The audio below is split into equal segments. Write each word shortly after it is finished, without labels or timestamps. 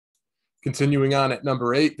Continuing on at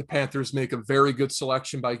number 8, the Panthers make a very good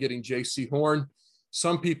selection by getting Jaycee Horn.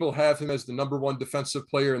 Some people have him as the number 1 defensive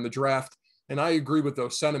player in the draft, and I agree with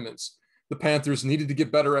those sentiments. The Panthers needed to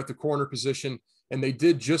get better at the corner position, and they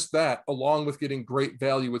did just that, along with getting great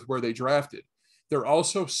value with where they drafted. They're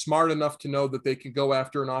also smart enough to know that they can go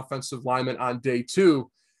after an offensive lineman on day 2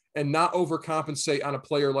 and not overcompensate on a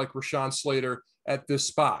player like Rashawn Slater at this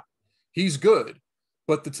spot. He's good,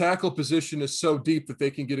 but the tackle position is so deep that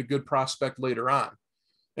they can get a good prospect later on.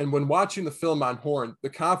 And when watching the film on Horn, the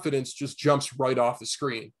confidence just jumps right off the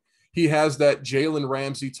screen. He has that Jalen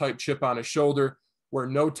Ramsey type chip on his shoulder where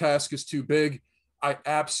no task is too big. I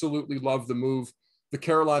absolutely love the move. The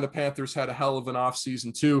Carolina Panthers had a hell of an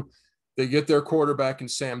offseason too. They get their quarterback in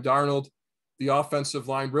Sam Darnold. The offensive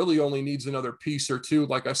line really only needs another piece or two.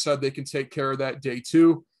 Like I said, they can take care of that day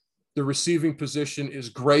 2. The receiving position is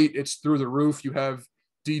great. It's through the roof. You have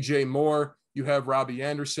DJ Moore. You have Robbie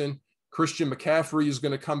Anderson. Christian McCaffrey is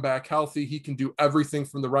going to come back healthy. He can do everything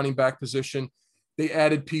from the running back position. They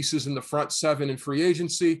added pieces in the front 7 in free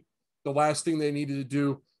agency. The last thing they needed to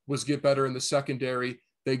do was get better in the secondary.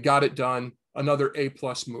 They got it done. Another A+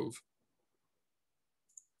 move.